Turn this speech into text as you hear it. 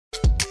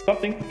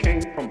Something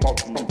came from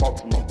Baltimore.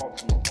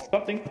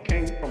 Something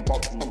came from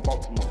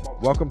Baltimore.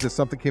 Welcome to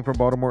Something Came from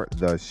Baltimore,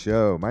 the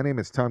show. My name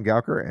is Tom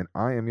Gauker, and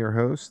I am your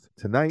host.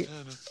 Tonight,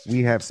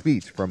 we have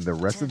Speech from the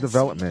Arrested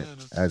Development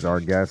as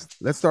our guest.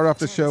 Let's start off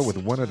the show with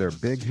one of their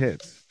big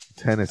hits,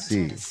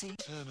 Tennessee.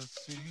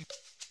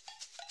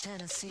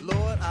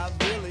 Lord, I've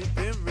really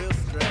been real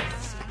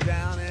stressed,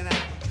 down and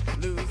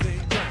out, losing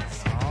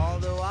ground.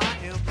 Although I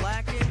am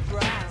black and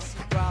brown,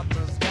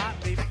 problems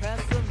got me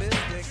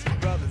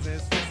pessimistic. Brothers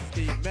and sisters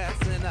keep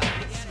messing up.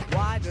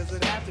 Why does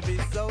it have to be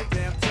so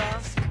damn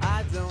tough?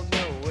 I don't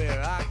know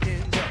where I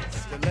can go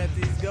to let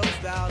these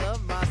ghosts out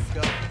of my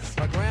skull.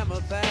 My grandma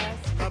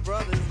passed, my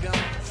brother's gone.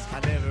 I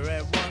never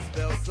at once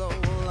felt so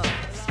alone.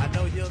 I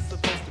know you're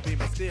supposed to be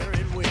my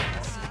steering wheel,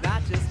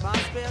 not just my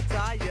spare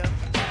tire.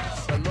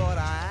 But Lord,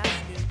 I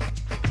ask you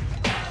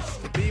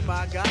to be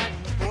my guiding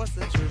force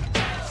and truth.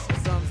 For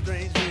some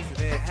strange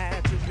reason it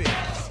had to be.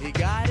 He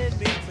guided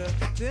me to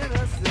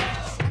Tennessee.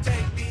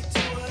 Take me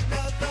to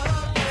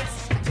another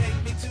place. Take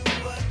me to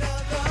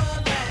another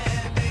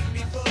land. Make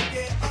me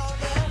forget all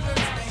that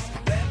hurts me.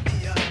 Let me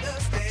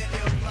understand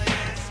your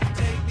plan.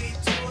 Take me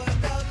to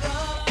another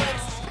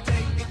place.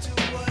 Take me to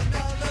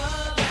another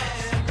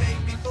land.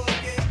 Make me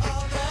forget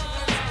all that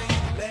hurts me.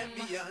 Let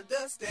me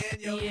understand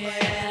your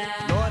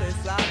plan. Lord,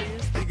 it's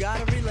obvious we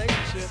got a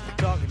relationship,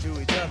 talking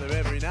to each other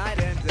every night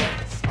and day.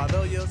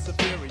 Although you're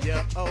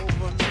superior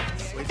over me,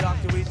 we talk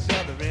to each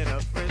other in a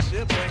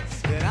friendship way.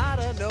 Then out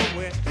of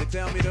nowhere, you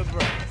tell me to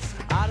break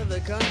out of the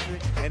country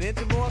and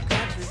into more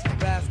countries,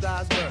 past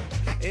Iceberg,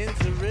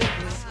 into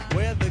rivers,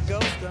 where the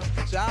ghost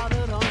of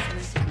childhood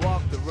haunts me.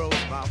 Walk the roads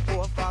my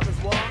forefathers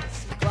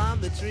walked,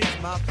 climb the trees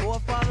my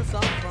forefathers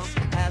hung from.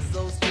 Ask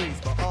those trees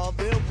for all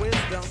their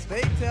wisdom.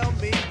 They tell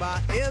me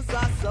my ears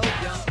are so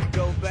young.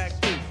 Go back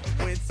to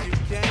whence you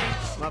came,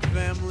 my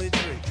family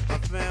tree, my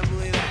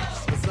family name.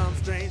 For some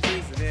strange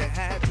reason it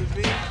had to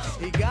be.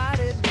 He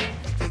guided me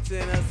to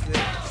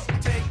Tennessee.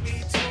 Take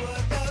me to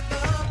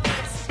another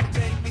place.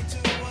 Take me to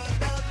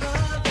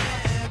another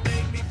land.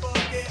 Make me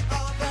forget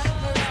all that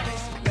hurts me.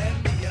 Let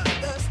me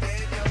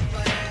understand your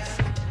plan.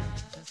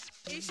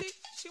 Ishi,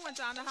 she went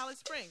down to Holly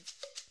Springs.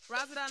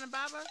 Razadon and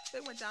Baba, they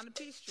went down to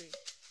Peachtree.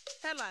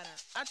 Headliner,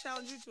 I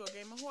challenge you to a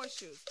game of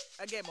horseshoes.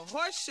 A game of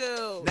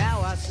horseshoes!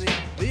 Now I see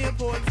the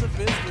importance of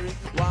history.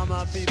 Why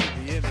my people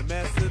be in the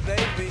mess that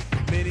they be.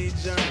 Many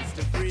journeys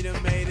to freedom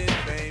made in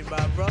vain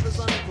by brothers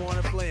on the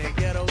corner playing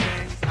ghetto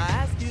games. I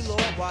ask you,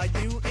 Lord, why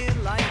you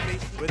enlighten me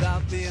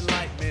without the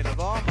enlightenment of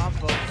all my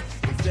folks.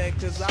 Instead,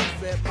 cause I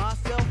set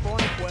myself on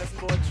a quest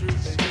for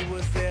truth, and he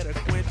was there to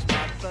quench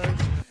my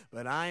thirst.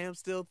 But I am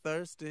still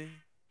thirsty.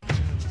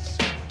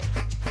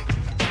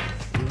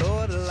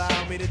 Lord,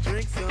 allow me to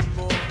drink some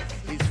more.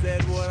 He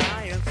said what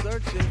I am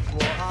searching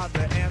for are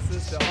the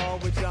answers to all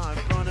which are in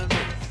front of me.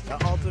 The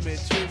ultimate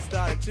truth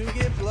started to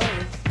get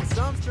blurry. For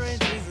some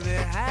strange reason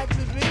it had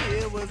to be.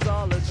 It was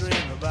all a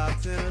dream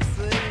about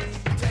Tennessee.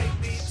 Take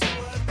me to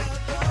another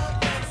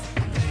place.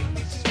 Take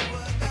me to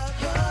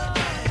another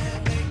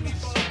land. Make me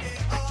forget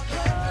all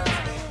that hurts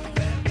me.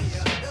 Let me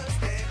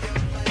understand your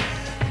plan.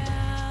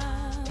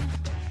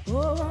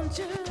 Oh, won't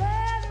you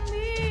let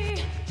me?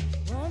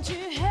 Won't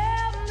you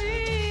help me?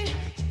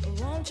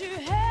 Won't you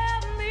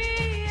help me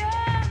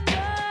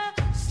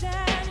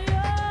understand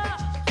your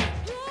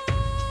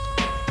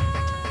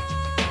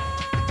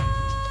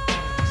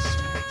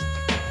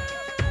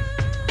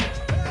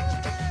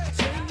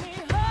Take me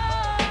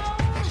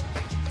home,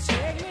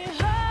 take me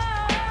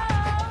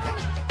home,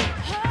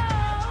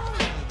 home.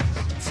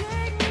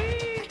 Take me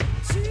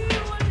to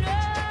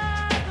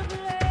another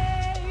place.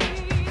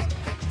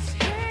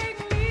 Take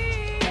me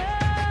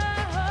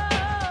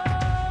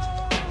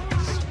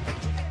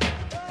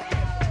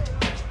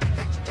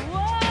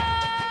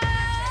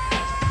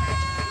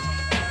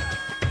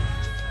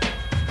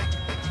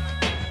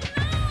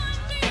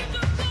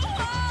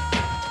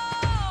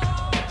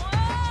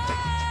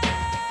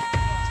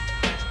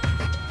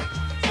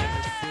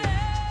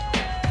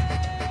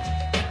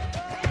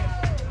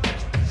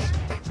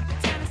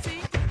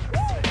Tennessee?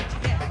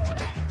 Yeah.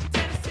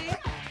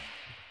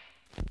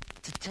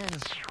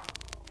 Tennessee?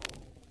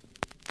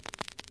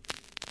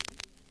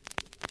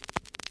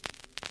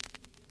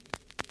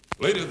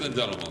 Ladies and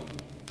gentlemen,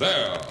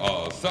 there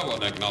are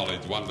 7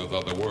 acknowledged wonders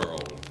of the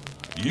world.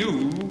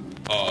 You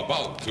are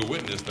about to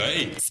witness the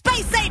 8th.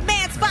 Space ain't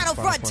man's final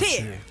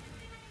frontier.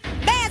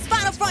 Man's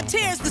final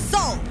frontier is the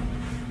soul,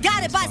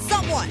 guided by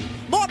someone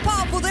more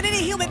powerful than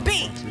any human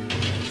being.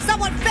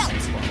 Someone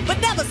felt, but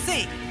never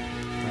seen.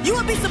 You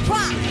would be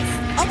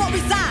surprised on what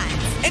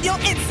resides in your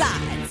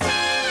insides.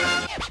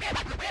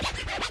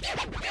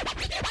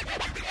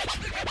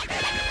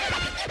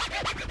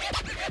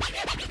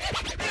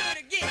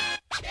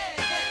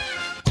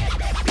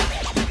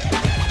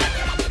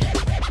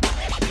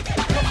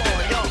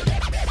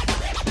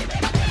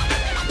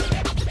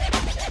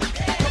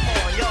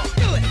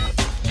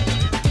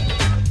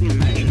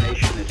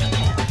 Imagination is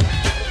power.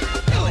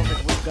 All that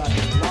we've got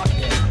is locked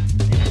in.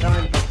 It's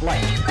time for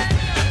flight.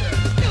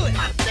 Do it.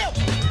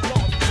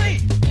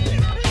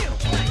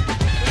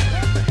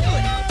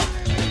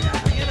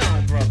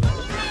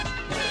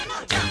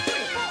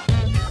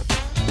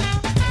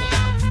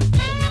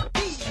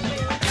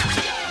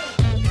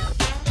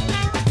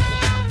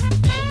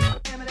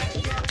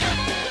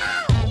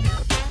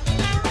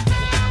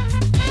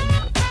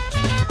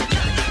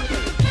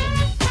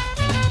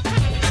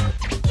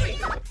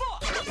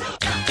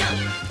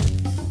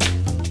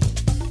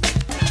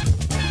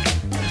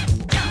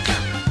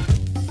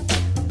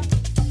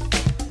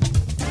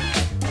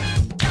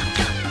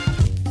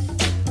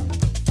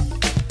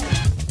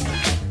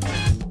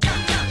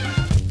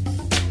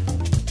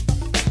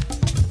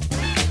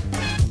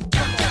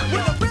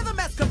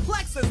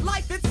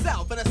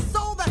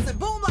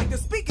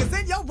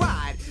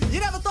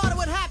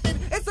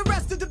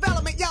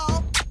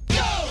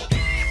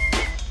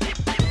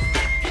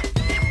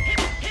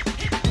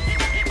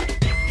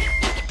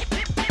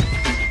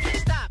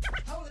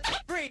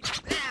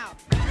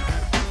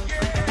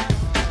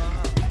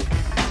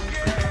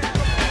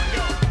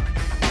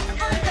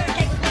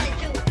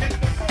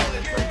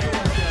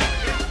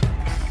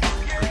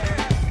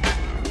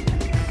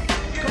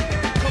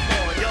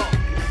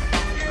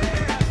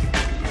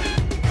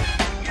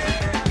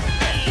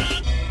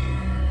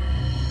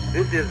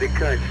 the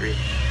country.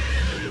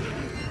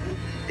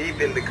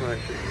 Deep in the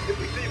country.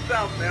 Deep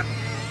south now.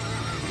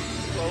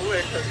 Well,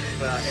 we're talking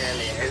about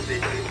aliens. The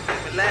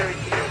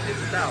similarities of the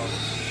south.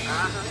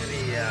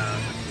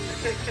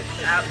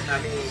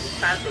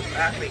 South of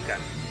Africa.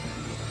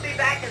 See,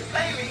 back in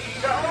slavery,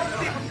 the old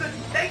people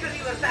couldn't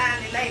even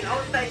sign their name. The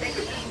only thing they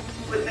could do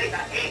was make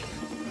an X.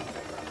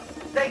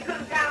 They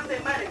couldn't count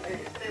their money.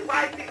 The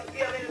white people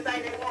give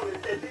anything they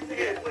wanted. They said, this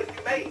here is what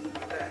you made.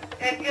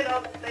 And,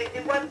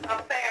 it wasn't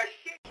a fair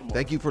shit.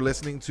 Thank you for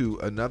listening to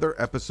another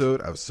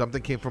episode of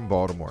Something Came from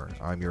Baltimore.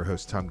 I'm your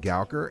host, Tom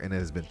Gauker, and it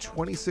has been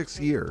 26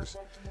 years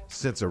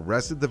since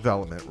Arrested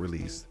Development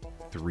released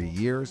 3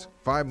 years,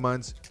 5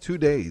 months, 2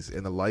 days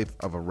in the life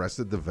of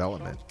Arrested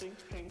Development.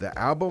 The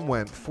album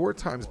went 4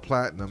 times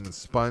platinum and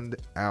spun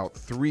out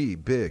 3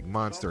 big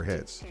monster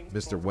hits: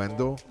 Mr.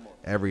 Wendell,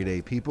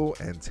 Everyday People,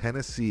 and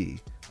Tennessee.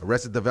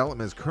 Arrested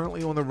Development is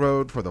currently on the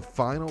road for the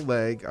final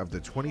leg of the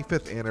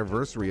 25th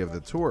anniversary of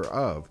the tour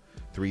of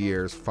 3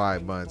 years,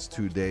 5 months,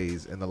 2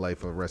 days in the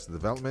life of Arrested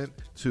Development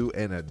to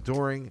an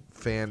adoring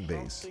fan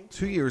base.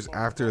 2 years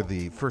after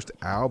the first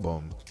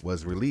album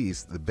was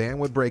released, the band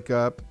would break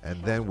up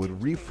and then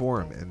would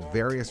reform in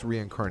various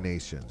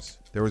reincarnations.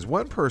 There was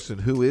one person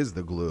who is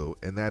the glue,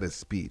 and that is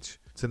Speech.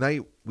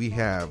 Tonight, we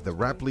have the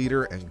rap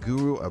leader and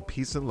guru of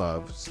peace and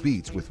love,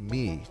 Speech, with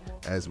me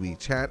as we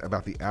chat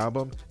about the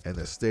album and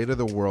the state of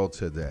the world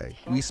today.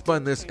 We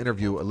spun this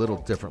interview a little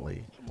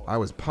differently. I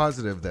was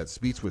positive that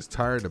Speech was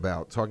tired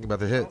about talking about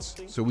the hits,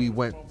 so we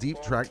went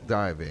deep track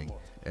diving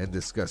and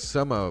discussed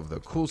some of the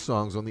cool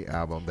songs on the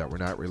album that were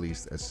not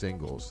released as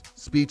singles.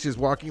 Speech is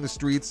walking the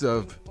streets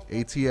of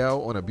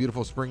ATL on a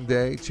beautiful spring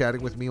day,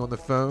 chatting with me on the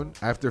phone.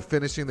 After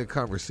finishing the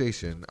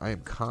conversation, I am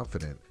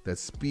confident that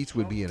Speech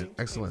would be an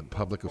excellent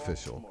public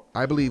official.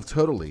 I believe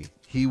totally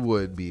he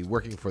would be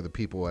working for the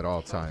people at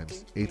all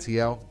times.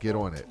 ATL, get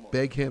on it.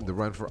 Beg him to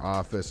run for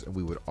office and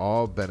we would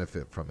all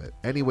benefit from it.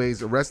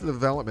 Anyways, Arrested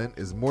Development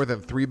is more than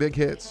 3 big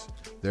hits.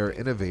 They're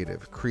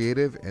innovative,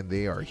 creative, and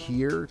they are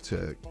here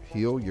to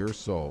heal your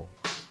soul.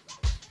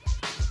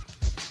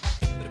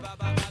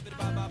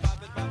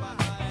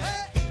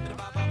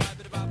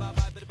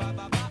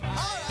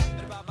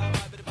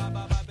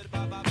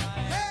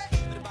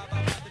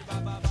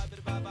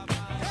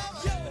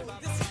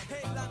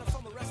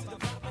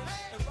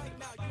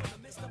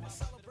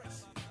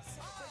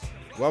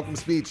 Welcome,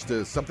 Speech,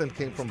 to Something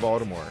Came from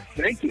Baltimore.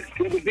 Thank you.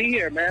 Good to be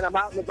here, man. I'm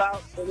out and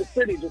about in the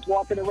city, just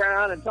walking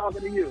around and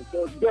talking to you,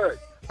 so it's good.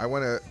 I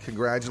want to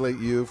congratulate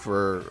you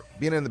for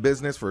being in the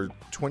business for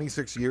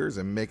 26 years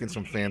and making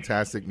some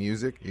fantastic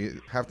music. You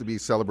have to be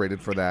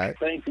celebrated for that.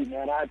 Thank you,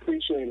 man. I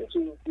appreciate it.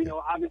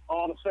 I'm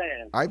all the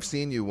fans. I've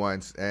seen you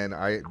once, and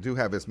I do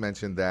have this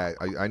mention that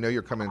I know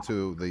you're coming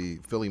to the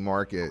Philly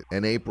market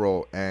in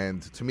April,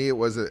 and to me it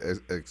was a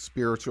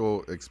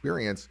spiritual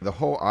experience. The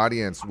whole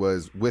audience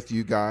was with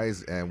you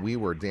guys, and we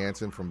were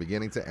dancing from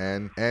beginning to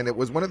end, and it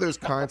was one of those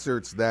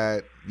concerts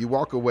that you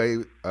walk away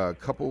a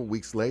couple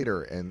weeks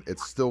later, and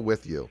it's still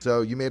with you.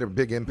 So you made a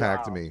big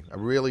impact to me. I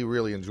really,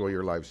 really enjoy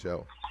your live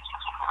show.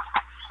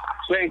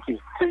 Thank you.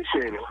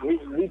 Appreciate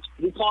it.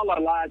 We call our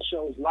live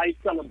shows life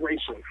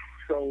celebration.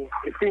 So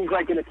it seems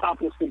like it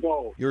accomplished the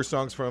goal. Your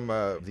songs from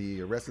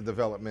the Arrested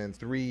Development,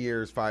 3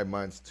 years, 5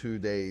 months, 2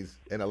 days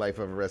in a life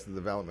of Arrested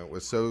Development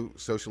was so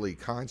socially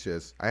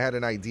conscious. I had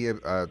an idea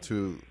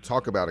to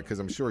talk about it because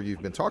I'm sure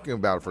you've been talking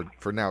about it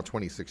for now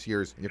 26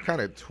 years. And you're kind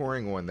of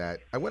touring on that.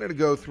 I wanted to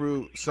go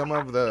through some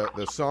of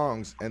the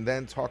songs and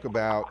then talk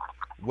about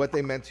what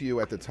they meant to you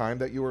at the time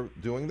that you were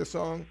doing the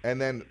song,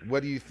 and then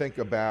what do you think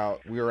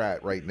about where we're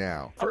at right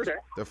now?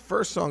 The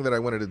first song that I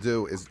wanted to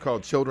do is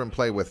called Children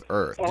Play with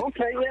Earth. Oh,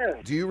 okay, yeah.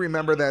 Do you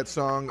remember that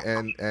song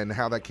and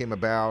how that came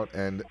about,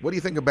 and what do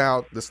you think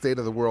about the state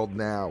of the world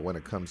now when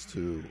it comes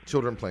to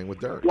children playing with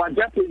dirt? Well, I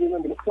definitely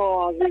remember the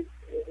song.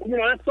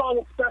 That song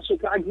is special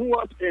because I grew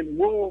up in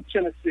rural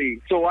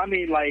Tennessee. So,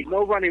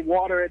 no running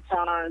water at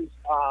times,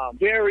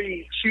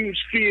 very huge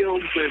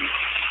fields and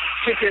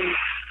chicken,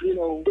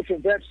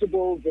 different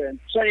vegetables and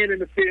playing in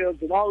the fields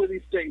and all of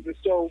these things. And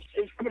so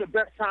it was some of the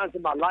best times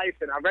in my life,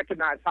 and I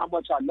recognized how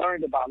much I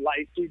learned about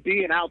life through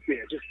being out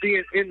there, just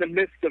being in the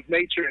midst of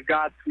nature and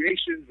God's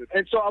creations.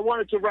 And so I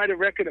wanted to write a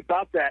record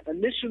about that.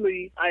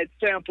 Initially, I had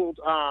sampled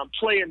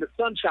Play in the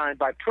Sunshine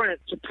by Prince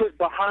to put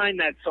behind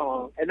that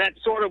song, and that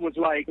sort of was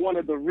like one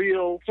of the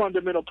real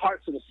fundamental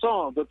parts of the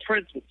song. But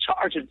Prince was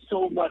charging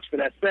so much for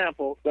that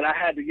sample that I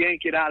had to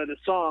yank it out of the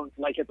song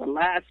like at the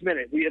last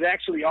minute. We had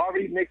actually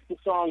already mixed the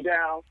song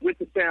down with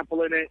the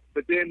sample in it,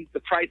 but then the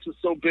price was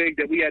so big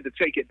that we had to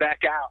take it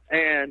back out.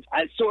 And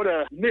I sort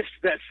of missed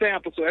that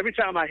sample, so every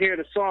time I hear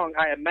the song,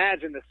 I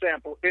imagine the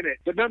sample in it.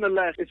 But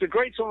nonetheless, it's a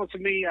great song to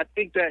me. I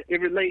think that it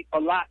relates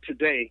a lot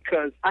today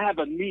because I have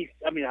a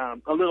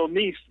little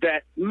niece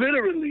that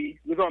literally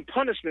was on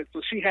punishment,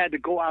 so she had to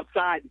go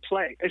outside and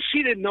play. And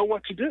she didn't know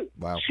what to do.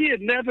 Wow. She had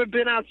never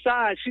been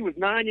outside. She was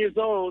 9 years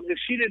old, and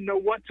she didn't know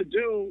what to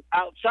do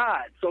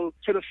outside. So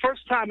for the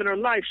first time in her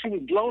life, she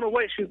was blown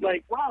away. She was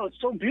like, wow, it's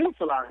so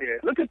beautiful beautiful out here.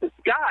 Look at the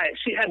sky.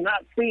 She had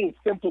not seen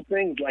simple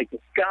things like the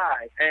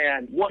sky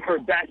and what her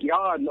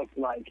backyard looked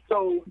like.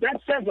 So that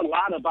says a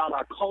lot about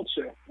our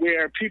culture,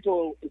 where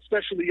people,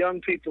 especially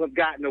young people, have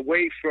gotten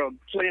away from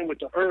playing with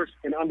the earth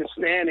and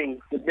understanding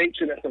the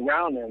nature that's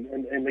around them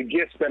and the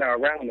gifts that are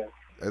around them.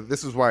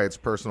 This is why it's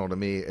personal to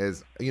me,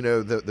 is, you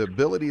know, the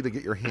ability to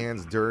get your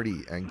hands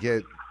dirty and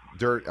get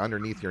dirt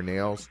underneath your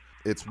nails.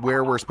 It's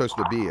where we're supposed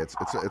to be.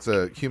 It's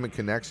a human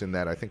connection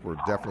that I think we're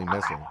definitely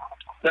missing.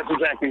 That's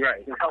exactly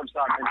right. It helps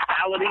our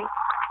mentality.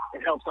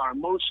 It helps our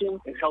emotion.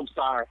 It helps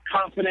our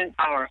confidence,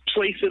 our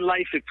place in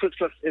life. It puts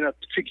us in a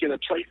particular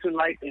place in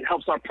life. It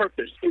helps our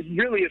purpose. It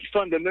really is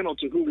fundamental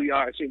to who we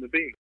are as human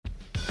beings.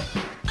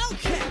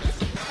 Okay,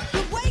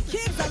 the way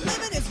kids are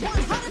living is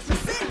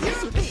 100%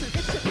 European.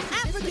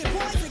 African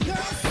boys and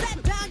girls,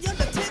 set down your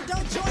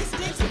Nintendo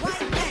joysticks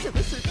right now.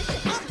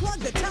 Unplug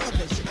the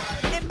television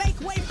and make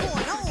way for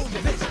an old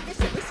vision,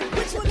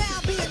 which will now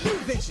be a new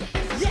vision.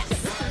 Yes,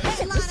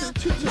 headliner,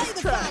 lay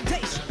the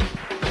foundation.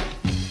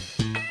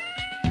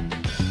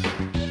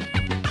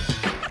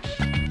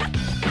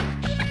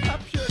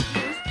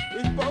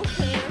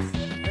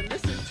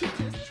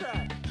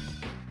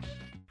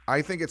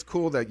 I think it's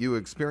cool that you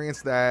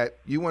experienced that.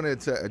 You wanted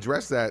to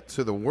address that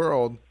to the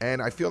world, and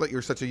I feel that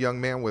you're such a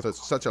young man with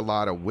such a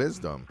lot of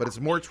wisdom, but it's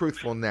more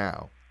truthful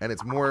now, and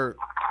it's more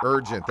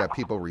urgent that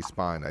people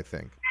respond, I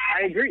think.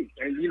 I agree.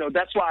 And, you know,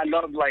 that's why I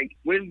love, like,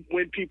 when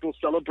people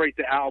celebrate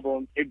the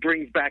album, it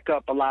brings back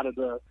up a lot of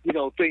the, you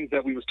know, things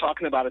that we was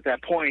talking about at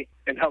that point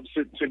and helps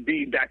it to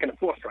be back in the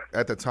forefront.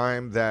 At the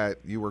time that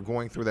you were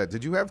going through that,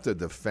 did you have to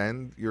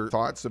defend your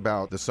thoughts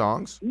about the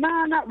songs?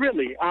 Nah, not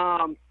really.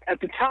 At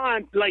the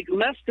time, like,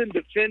 less than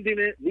defending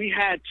it, we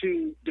had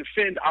to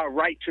defend our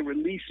right to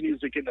release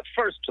music in the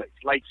first place.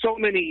 Like, so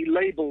many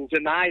labels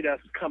denied us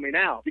coming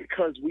out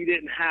because we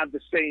didn't have the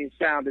same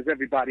sound as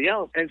everybody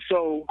else. And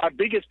so our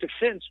biggest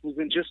defense was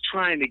in just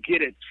trying to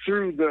get it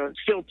through the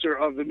filter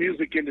of the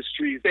music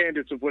industry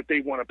standards of what they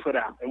want to put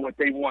out and what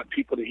they want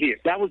people to hear.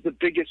 That was the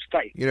biggest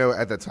fight. You know,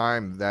 at the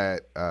time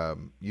that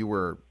you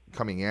were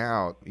coming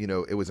out, you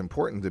know, it was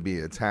important to be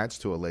attached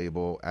to a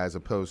label as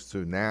opposed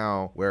to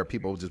now where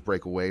people just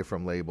break away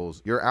from labels.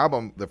 Your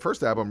album, the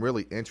first album,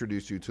 really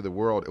introduced you to the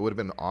world. It would have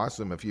been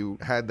awesome if you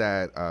had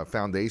that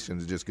foundation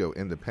to just go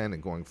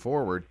independent going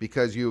forward,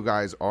 because you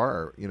guys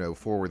are, you know,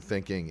 forward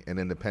thinking and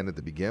independent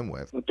to begin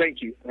with. Well,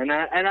 thank you. And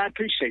I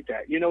appreciate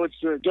that. You know,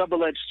 it's a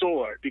double-edged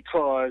sword,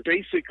 because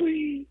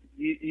basically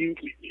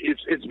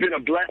it's been a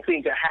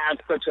blessing to have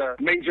such a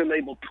major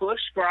label push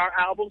for our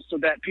album so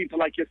that people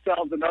like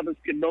yourselves and others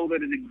can know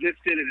that it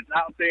existed and it's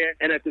out there.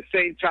 And at the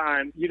same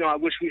time, you know, I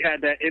wish we had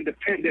that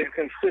independent,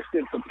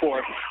 consistent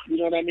support. You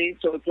know what I mean?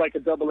 So it's like a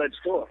double-edged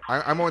sword.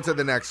 I'm on to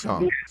the next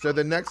song. So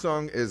the next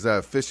song is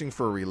Fishing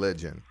for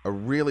Religion, a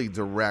really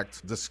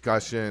direct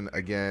discussion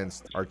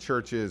against our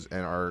churches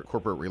and our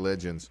corporate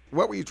religions.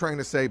 What were you trying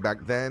to say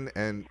back then,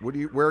 and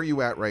where are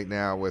you at right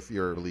now with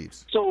your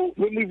beliefs? So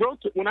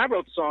when I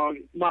wrote the song,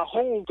 my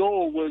whole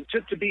goal was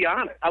just to be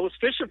honest. I was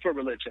fishing for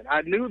religion.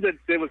 I knew that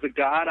there was a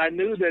God. I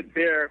knew that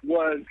there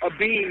was a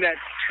being that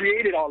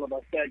created all of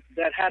us,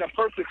 that had a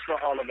purpose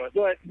for all of us.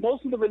 But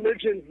most of the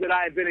religions that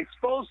I had been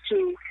exposed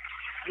to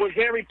were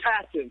very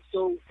passive.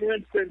 So, for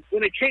instance,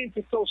 when it came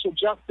to social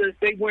justice,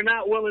 they were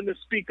not willing to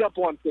speak up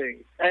on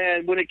things.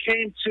 And when it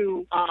came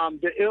to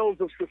the ills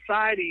of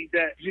society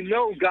that, you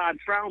know, God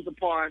frowns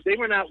upon, they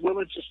were not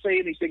willing to say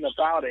anything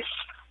about it.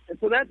 And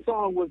so that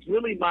song was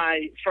really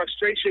my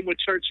frustration with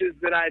churches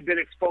that I had been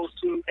exposed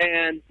to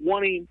and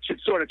wanting to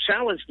sort of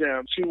challenge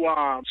them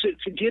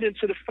to get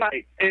into the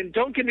fight. And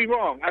don't get me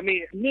wrong, I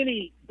mean,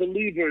 many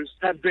believers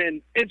have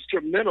been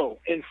instrumental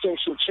in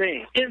social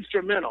change,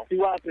 instrumental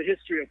throughout the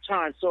history of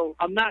time. So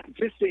I'm not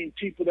dissing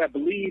people that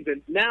believe.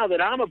 And now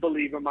that I'm a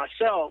believer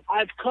myself,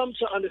 I've come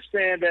to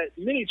understand that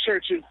many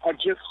churches are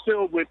just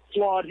filled with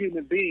flawed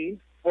human beings,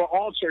 or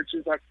all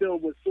churches are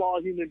filled with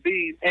flawed human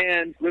beings,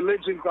 and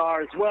religions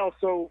are as well.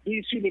 So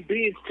these human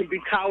beings can be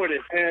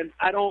cowardice, and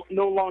I don't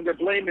no longer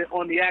blame it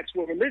on the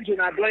actual religion.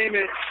 I blame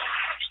it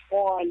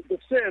on the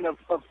sin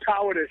of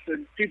cowardice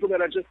and people that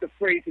are just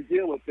afraid to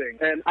deal with things.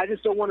 And I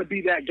just don't want to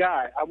be that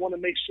guy. I want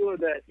to make sure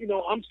that, you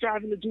know, I'm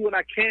striving to do what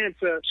I can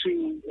to,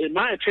 in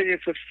my opinion,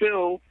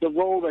 fulfill the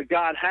role that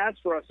God has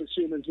for us as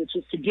humans, which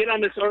is to get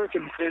on this earth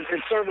and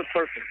serve a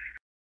purpose.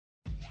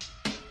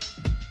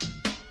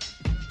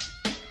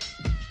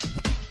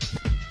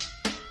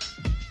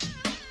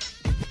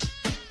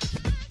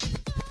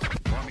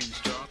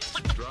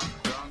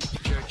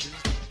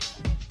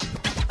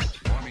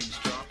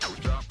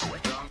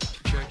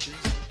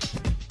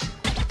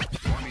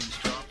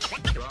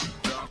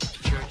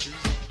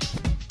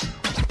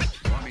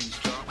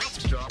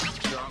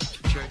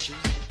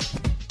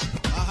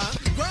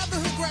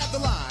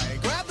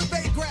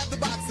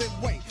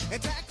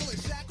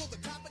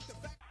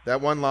 That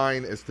one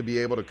line is to be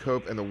able to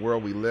cope in the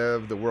world we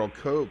live, the world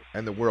cope,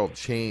 and the world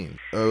change.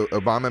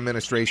 Obama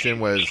administration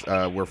was,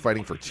 we're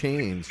fighting for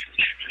change.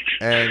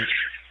 And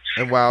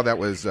And while that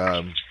was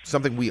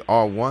something we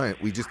all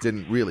want, we just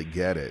didn't really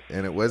get it.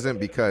 And it wasn't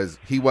because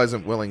he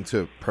wasn't willing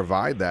to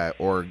provide that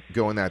or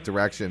go in that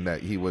direction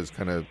that he was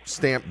kind of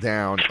stamped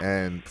down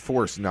and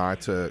forced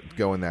not to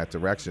go in that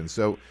direction.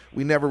 So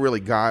we never really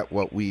got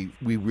what we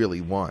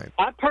really want.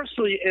 I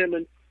personally am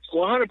in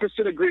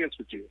 100% agreement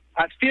with you.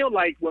 I feel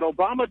like what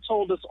Obama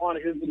told us on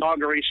his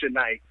inauguration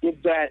night was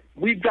that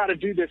we've got to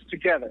do this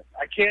together.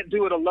 I can't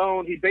do it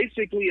alone. He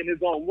basically, in his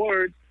own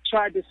words,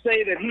 tried to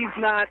say that he's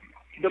not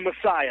the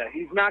Messiah.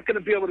 He's not going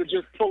to be able to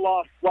just pull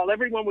off, while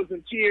everyone was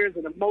in tears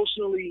and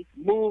emotionally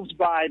moved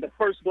by the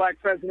first black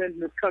president in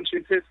this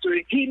country's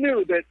history. He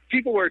knew that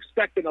people were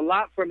expecting a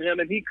lot from him,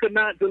 and he could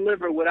not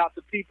deliver without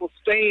the people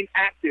staying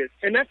active.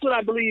 And that's what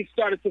I believe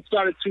started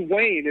to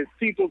wane, is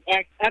people's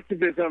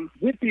activism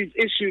with these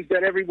issues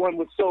that everyone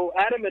was so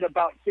adamant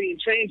about seeing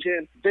change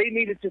in. They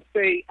needed to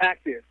stay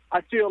active. I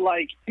feel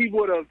like he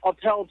would have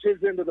upheld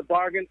his end of the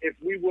bargain if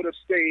we would have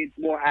stayed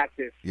more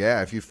active.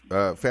 Yeah, if you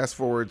fast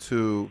forward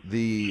to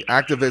the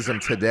activism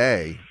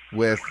today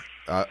with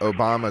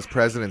Obama's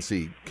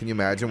presidency, can you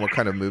imagine what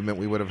kind of movement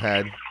we would have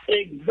had?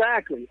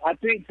 Exactly. I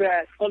think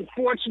that,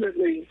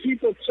 unfortunately,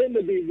 people tend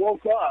to be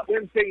woke up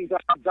when things are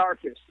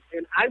darkest.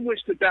 And I wish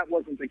that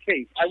wasn't the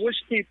case. I wish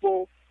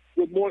people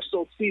would more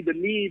so see the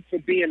need for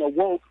being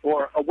awoke,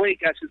 or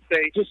awake, I should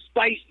say,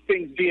 despite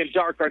things being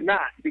dark or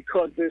not,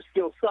 because there's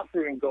still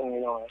suffering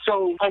going on.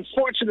 So,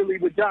 unfortunately,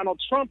 with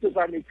Donald Trump as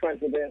our new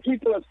president,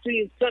 people have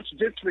seen such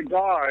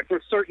disregard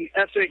for certain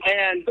ethics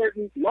and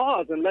certain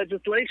laws and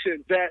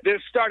legislation that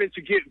they're starting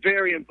to get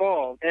very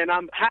involved. And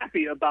I'm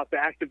happy about the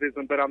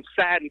activism, but I'm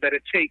saddened that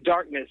it takes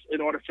darkness in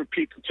order for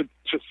people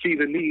to see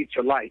the need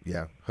for light.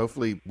 Yeah,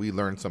 hopefully we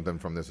learned something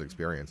from this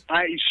experience.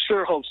 I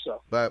sure hope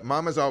so. But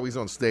Mama's Always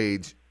on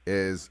Stage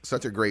is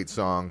such a great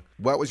song.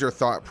 What was your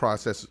thought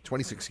process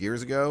 26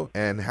 years ago,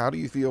 and how do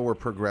you feel we're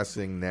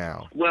progressing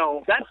now?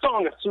 Well, that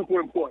song is super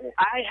important.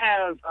 I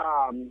have,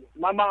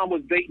 my mom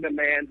was dating a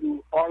man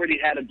who already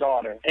had a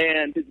daughter,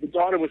 and the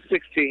daughter was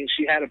 16.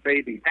 She had a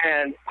baby,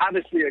 and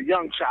obviously a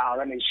young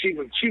child. I mean, she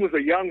was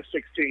a young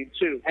 16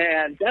 too,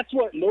 and that's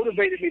what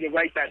motivated me to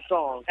write that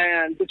song.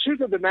 And the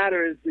truth of the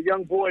matter is, the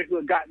young boy who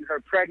had gotten her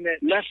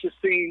pregnant left the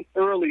scene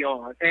early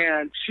on,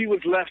 and she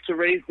was left to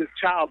raise this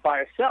child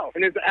by herself.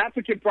 And there's an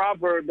African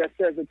proverb that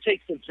says it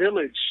takes a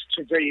village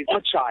to raise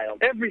a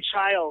child. Every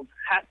child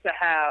has to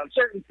have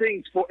certain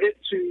things for it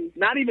to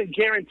not even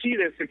guarantee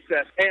their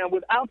success. And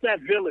without that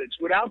village,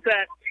 without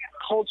that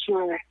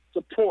cultural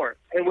support,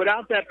 and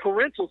without that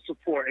parental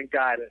support and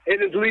guidance,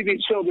 it is leaving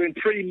children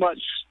pretty much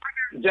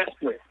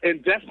desperate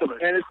and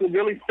desolate. And it's a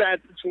really sad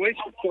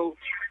situation. So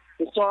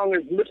the song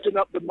is lifting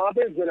up the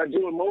mothers that are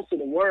doing most of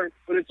the work,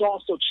 but it's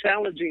also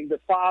challenging the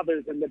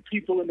fathers and the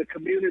people in the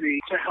community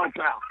to help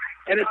out.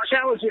 And it's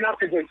challenging us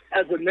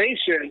as a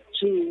nation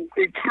to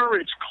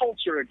encourage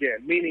culture again,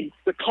 meaning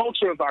the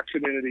culture of our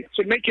community,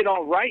 to make it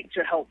all right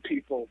to help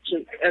people,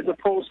 as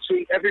opposed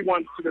to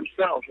everyone to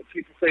themselves. And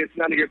people say it's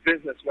none of your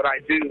business what I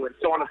do, and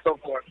so on and so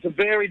forth. It's a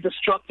very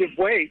destructive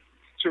way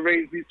to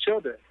raise these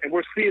children, and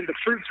we're seeing the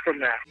fruits from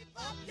that.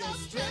 Up your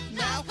strength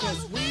now,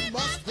 'cause we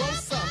must grow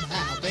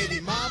somehow.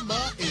 Baby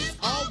mama is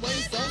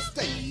always on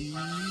stage.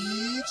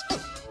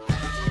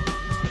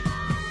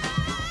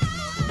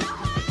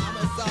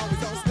 Mama's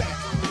always on stage.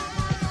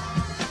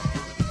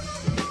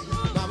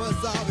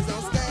 Mama's always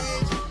on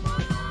stage.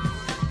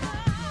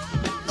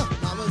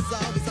 Mama's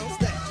always on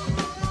stage.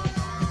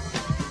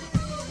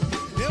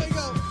 Here we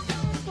go.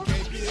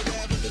 Can't be a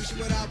revolution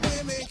without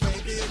women.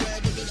 Can't be a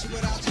revolution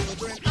without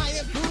children. I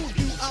improve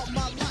you out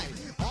my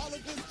life. All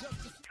of this just...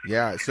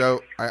 Yeah,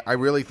 so I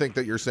really think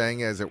that you're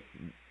saying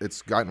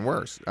it's gotten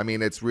worse. I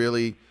mean, it's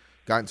really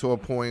gotten to a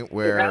point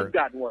where It has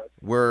gotten worse.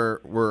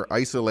 we're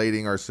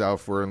isolating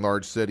ourselves. We're in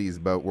large cities,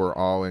 but we're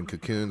all in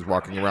cocoons,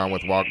 walking around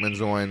with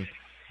Walkmans on.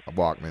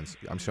 Walkmans.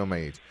 I'm showing my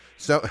age.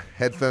 So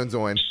headphones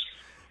on,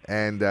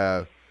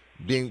 and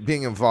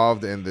being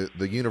involved in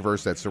the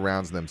universe that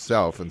surrounds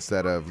themselves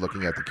instead of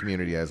looking at the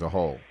community as a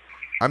whole.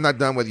 I'm not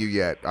done with you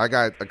yet. I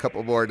got a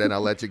couple more, then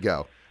I'll let you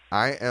go.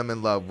 I am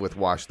in love with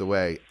Washed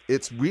Away.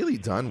 It's really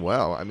done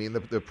well. I mean,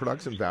 the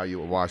production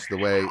value of Washed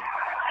Away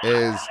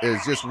is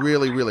just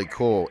really, really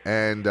cool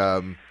and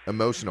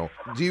emotional.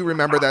 Do you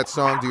remember that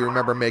song? Do you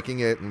remember making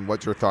it, and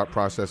what your thought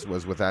process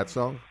was with that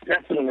song?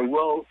 Definitely.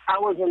 Well, I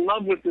was in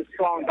love with this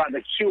song by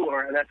The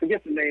Cure, and I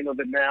forget the name of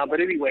it now, but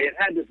anyway, it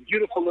had this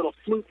beautiful little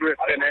flute riff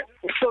in it.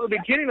 So the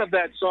beginning of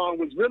that song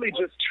was really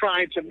just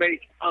trying to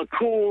make a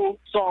cool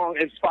song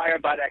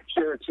inspired by that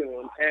Cure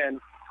tune.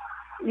 And,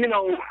 you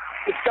know,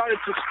 it started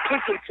to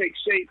quickly take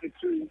shape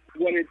into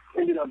what it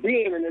ended up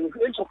being, and it was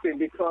interesting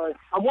because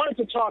I wanted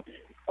to talk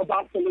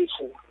about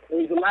solutions. It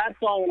was the last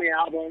song on the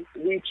album.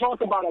 We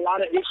talk about a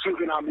lot of issues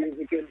in our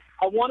music, and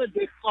I wanted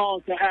this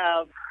song to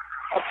have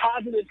a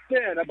positive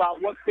spin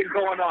about what's been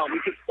going on.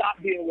 We could stop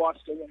being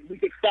washed away. We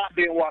could stop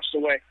being washed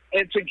away.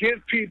 And to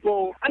give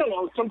people, I don't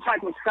know, some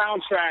type of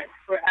soundtrack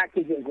for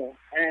activism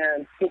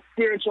and for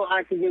spiritual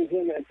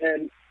activism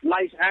and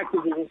life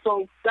activism.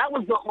 So that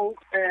was the hope,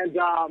 and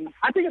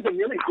I think it's a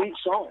really deep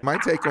song. My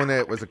take on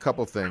it was a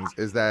couple things,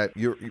 is that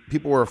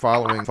people were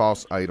following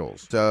false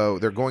idols. So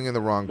they're going in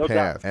the wrong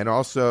path. And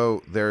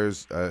also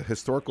there's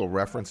historical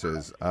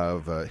references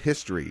of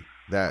history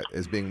that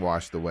is being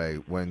washed away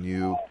when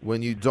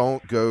you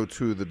don't go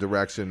to the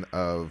direction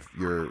of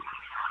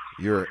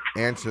your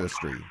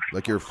ancestry.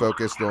 Like, you're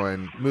focused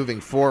on moving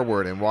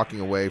forward and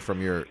walking away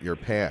from your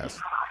past.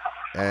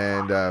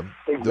 And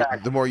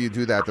the more you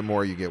do that, the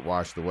more you get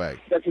washed away.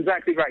 That's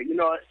exactly right. You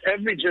know,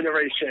 every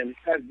generation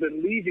has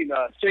been leaving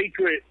us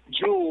sacred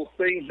jewels,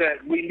 things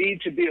that we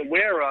need to be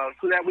aware of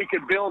so that we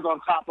can build on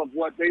top of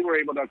what they were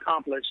able to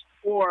accomplish,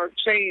 or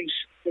change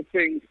the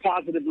things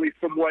positively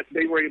from what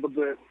they weren't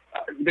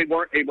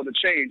able to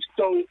change.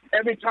 So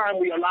every time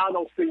we allow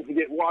those things to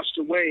get washed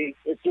away,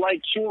 it's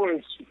like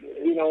cures,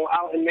 you know,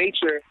 out in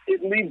nature.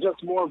 It leaves us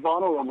more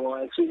vulnerable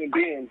as human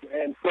beings.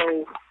 And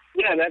so,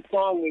 yeah, that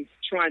song was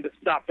trying to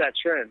stop that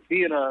trend,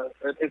 being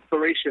an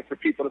inspiration for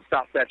people to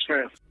stop that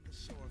trend.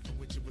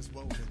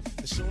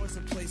 The shore is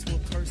a place where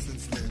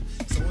persons live.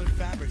 So in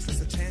fabrics,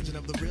 it's a tangent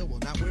of the real one.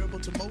 Not wearable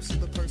to most of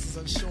the persons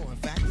unsure. In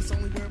fact, it's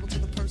only wearable to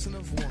the person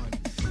of one.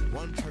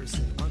 One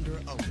person under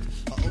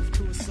oath. An oath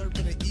to a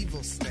serpent, an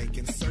evil snake.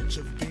 In search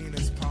of being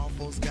as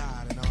powerful as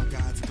God. And all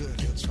God's good,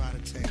 he'll try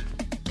to take.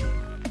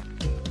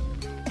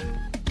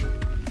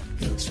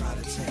 He'll try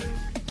to take.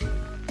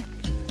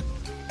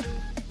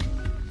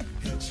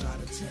 He'll try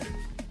to take.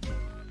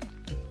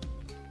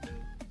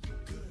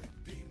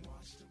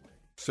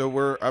 So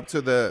we're up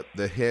to the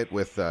hit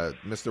with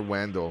Mr.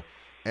 Wendell.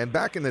 And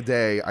back in the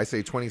day, I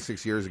say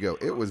 26 years ago,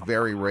 it was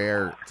very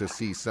rare to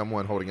see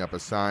someone holding up a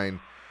sign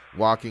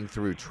walking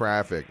through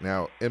traffic.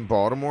 Now, in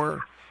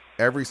Baltimore,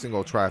 every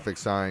single traffic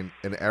sign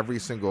in every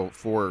single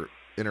 4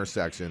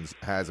 intersections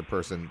has a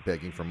person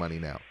begging for money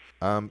now.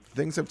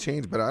 Things have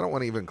changed, but I don't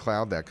want to even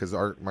cloud that, because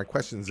my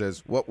question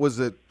is, what was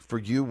it for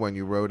you when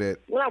you wrote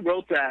it? When I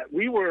wrote that,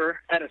 we were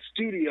at a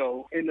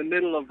studio in the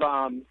middle of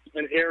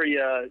an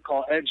area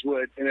called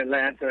Edgewood in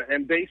Atlanta,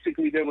 and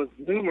basically there was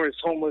numerous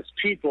homeless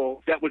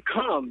people that would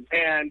come,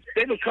 and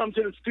they would come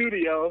to the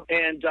studio,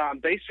 and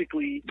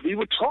basically we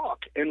would talk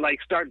and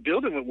like start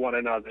building with one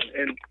another.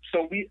 And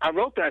so I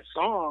wrote that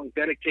song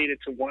dedicated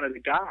to one of the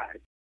guys.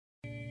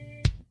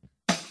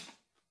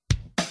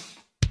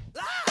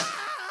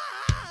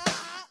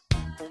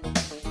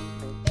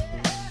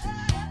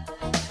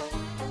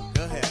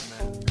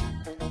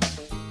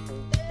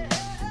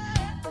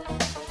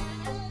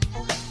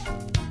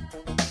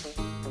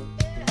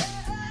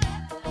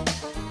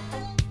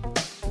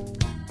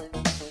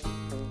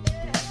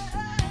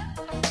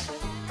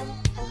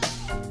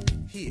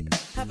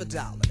 Have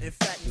 $1. In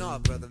fact, no,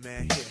 brother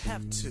man, here,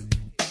 have $2.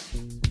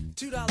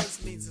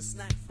 $2 means a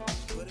snack,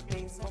 but it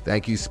means...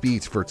 Thank you,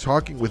 Speech, for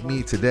talking with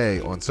me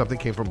today on Something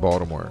Came from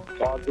Baltimore.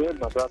 All good,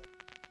 my brother.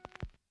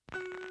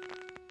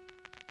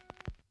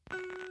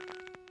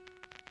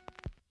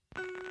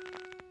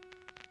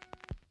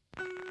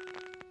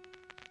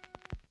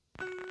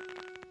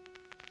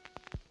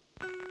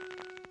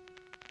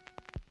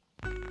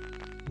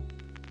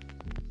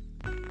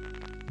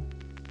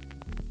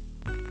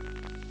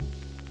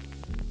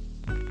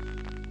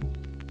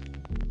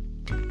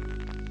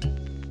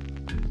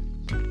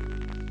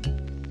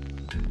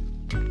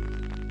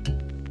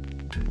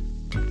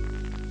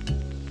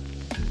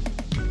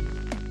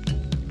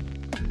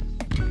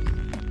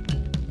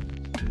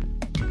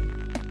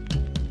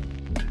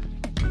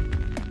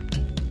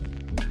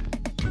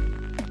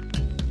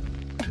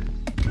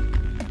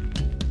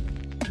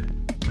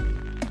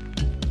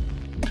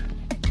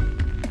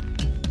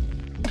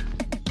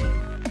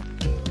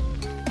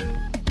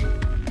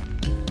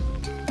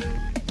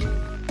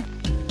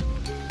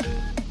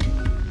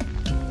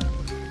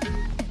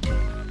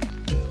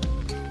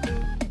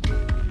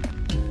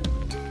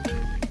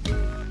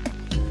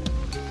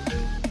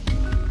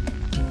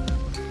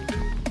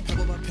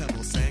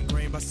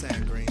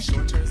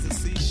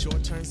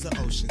 The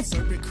ocean.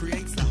 Serpent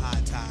creates the high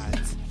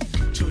tides.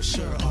 To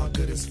assure all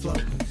good is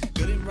floating.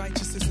 Good and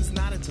righteousness is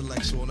not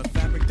intellectual. And a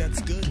fabric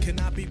that's good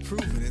cannot be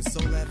proven. And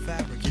so that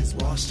fabric is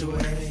washed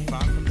away.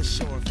 Far from the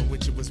shore from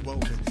which it was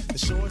woven. The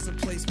shore is a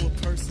place where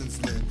persons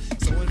live.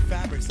 So in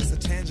fabrics, it's a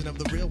tangent of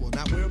the real one.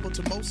 Not wearable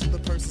to most of the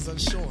persons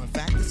unsure. In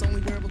fact, it's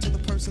only wearable to the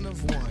person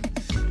of one.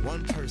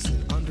 One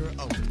person under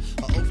oath.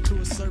 An oath to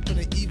a serpent,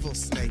 an evil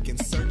snake. In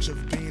search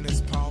of being as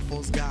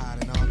powerful as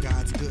God. And all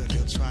God's good,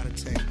 he'll try to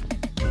take.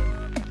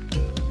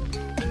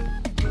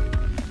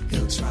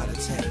 He'll try to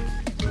take.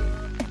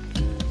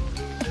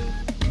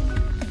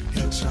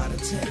 He'll try to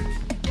take.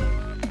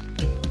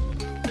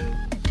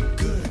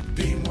 Good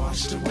being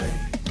washed away.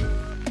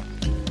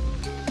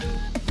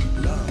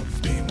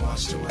 Love being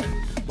washed away.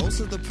 Most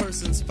of the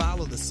persons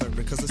follow the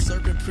serpent, cause the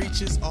serpent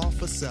preaches all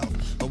for self.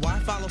 But why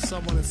follow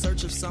someone in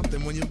search of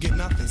something when you'll get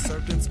nothing?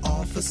 Serpents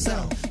all for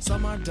self.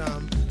 Some are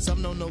dumb,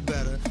 some know no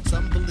better,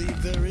 some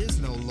believe there is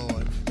no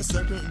Lord. The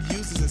serpent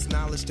uses his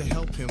knowledge to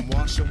help him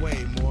wash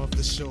away more of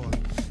the shore.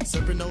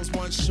 Serpent knows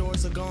once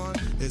shores are gone,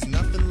 there's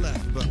nothing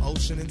left but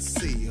ocean and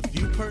sea. A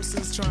few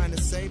persons trying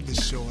to save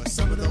the shore.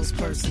 Some of those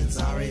persons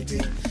are R.A.D.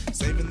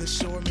 Saving the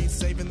shore means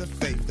saving the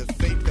faith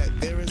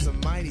that there is a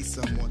mighty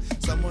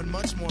someone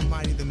much more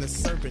mighty than the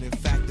serpent. In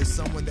fact, there's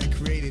someone that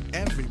created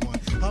everyone.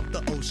 Up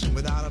the ocean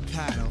without a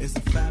paddle is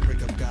the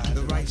fabric of God,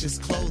 the righteous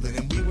clothing,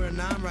 and we wear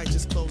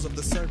non-righteous clothes of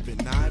the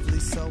serpent. Naively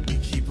so, we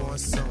keep on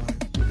soaring.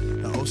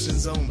 The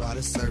ocean's owned by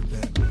the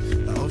serpent.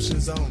 The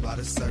ocean's owned by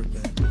the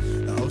serpent.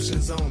 The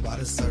ocean's owned by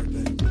the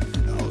serpent.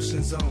 The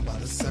ocean's owned by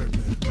the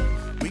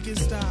serpent. We can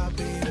stop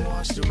being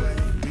washed away.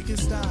 We can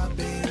stop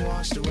being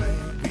washed away.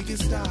 We can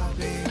stop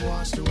being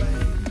washed away.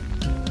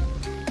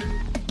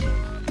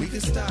 We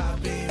can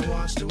stop being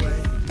washed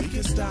away. We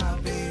can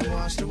stop being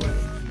washed away.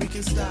 We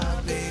can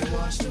stop being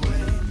washed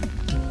away.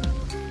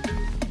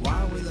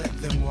 Why we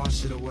let them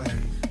wash it away?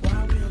 Why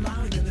are we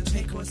allowing them to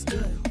take what's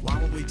good? Why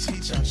won't we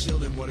teach our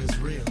children what is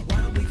real?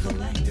 Why don't we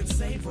collect and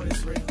save what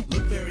is real?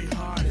 Look very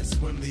hard and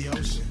swim the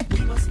ocean. We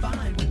must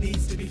find what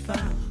needs to be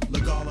found.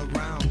 Look all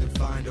around and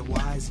find a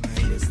wise man.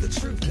 Feed us the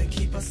truth and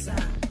keep us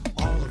sound.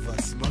 All of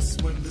us must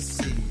swim the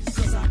seas,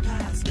 cause our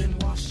past been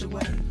washed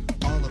away.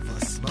 All of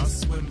us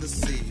must swim the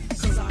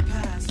seas, cause our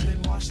past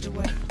been washed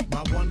away.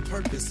 My one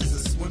purpose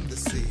is to swim the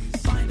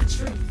seas. Find the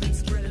truth and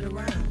spread it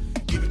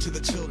around. Give it to the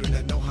children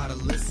that know how to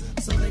listen,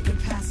 so they can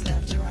pass it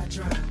after I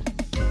drown.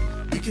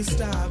 We can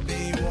stop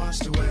being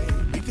washed away.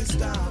 We can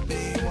stop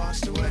being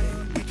washed away.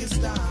 We can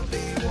stop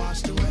being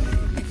washed away.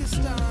 We can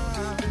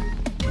stop.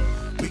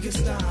 We can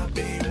stop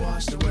being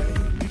washed away.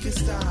 We can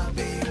stop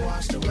being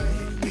washed away.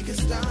 We can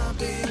stop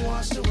being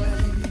washed away.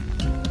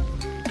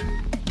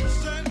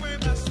 Sandway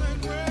by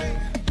sandway,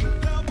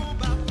 pebble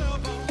by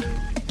pebble,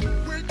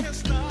 we can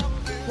stop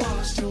being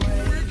washed away.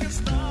 We can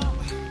stop.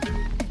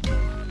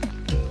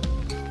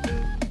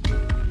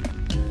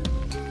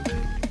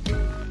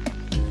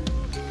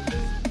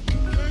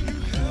 Can you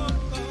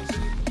help us?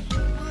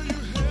 Will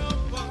you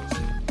help us?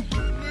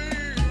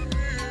 Please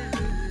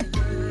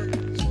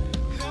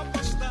help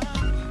us stop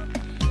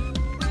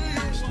being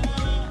washed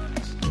away.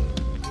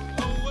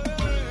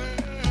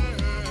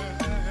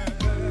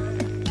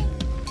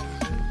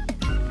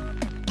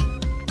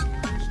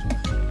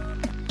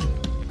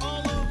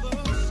 All of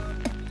us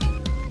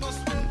must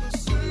swim the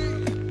sea.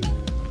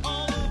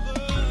 All of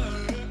us.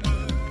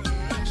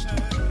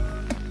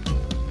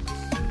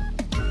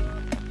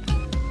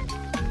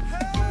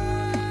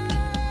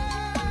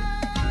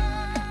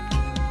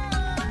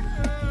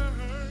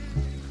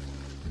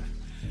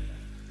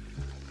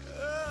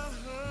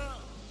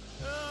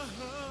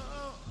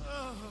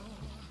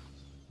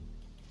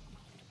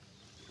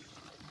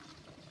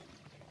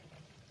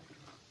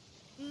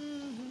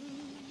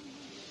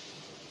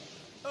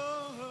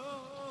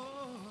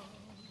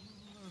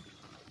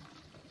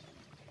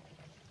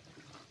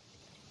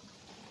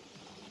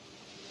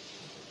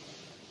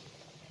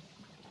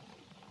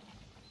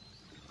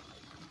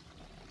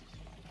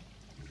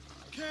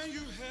 Can you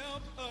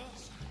help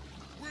us?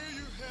 Will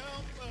you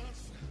help us?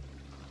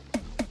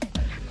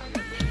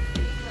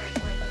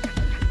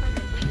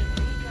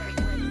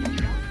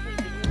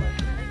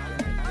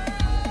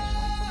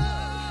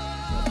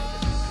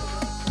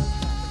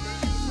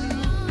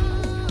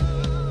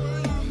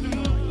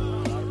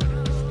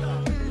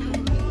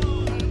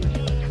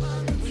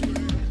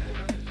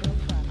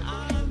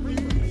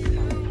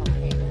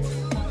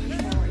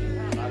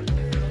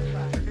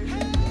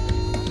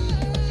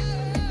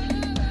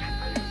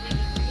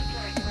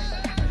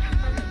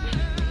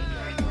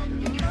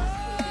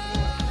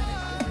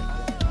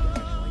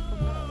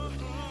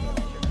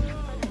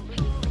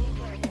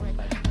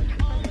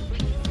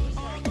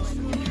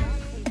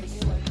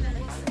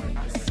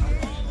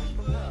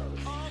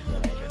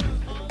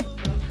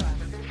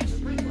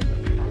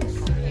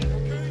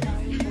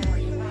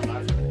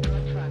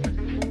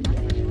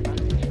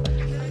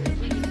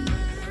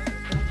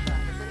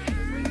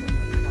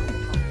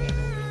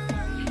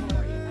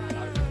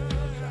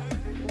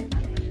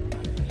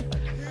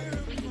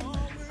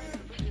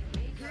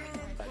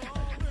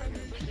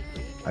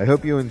 I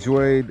hope you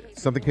enjoyed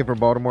Something Came from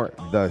Baltimore,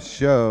 the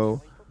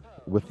show,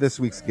 with this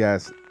week's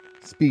guest,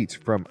 Speech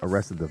from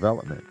Arrested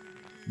Development.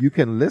 You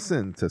can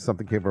listen to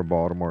Something Came from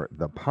Baltimore,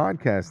 the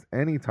podcast,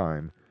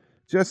 anytime.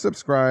 Just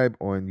subscribe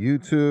on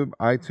YouTube,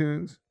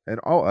 iTunes, and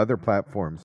all other platforms.